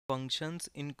Functions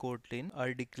in Kotlin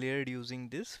are declared using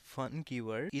this fun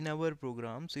keyword. In our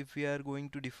programs, if we are going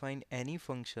to define any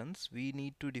functions, we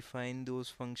need to define those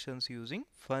functions using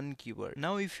fun keyword.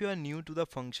 Now, if you are new to the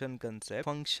function concept,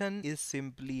 function is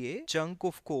simply a chunk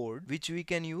of code which we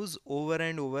can use over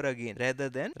and over again rather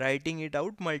than writing it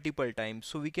out multiple times.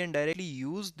 So we can directly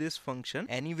use this function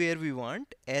anywhere we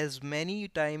want, as many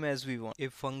time as we want. A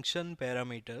function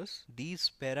parameters, these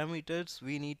parameters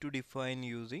we need to define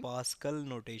using Pascal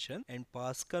notation, and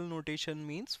Pascal notation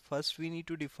means first we need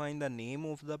to define the name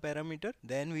of the parameter,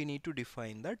 then we need to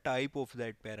define the type of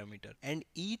that parameter, and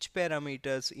each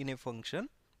parameters in a function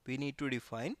we need to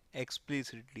define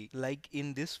explicitly. Like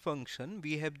in this function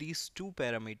we have these two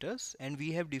parameters and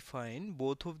we have defined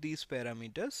both of these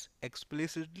parameters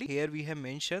explicitly. Here we have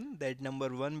mentioned that number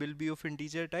 1 will be of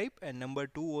integer type and number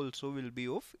 2 also will be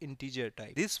of integer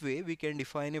type. This way we can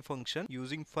define a function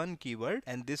using fun keyword,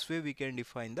 and this way we can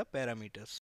define the parameters.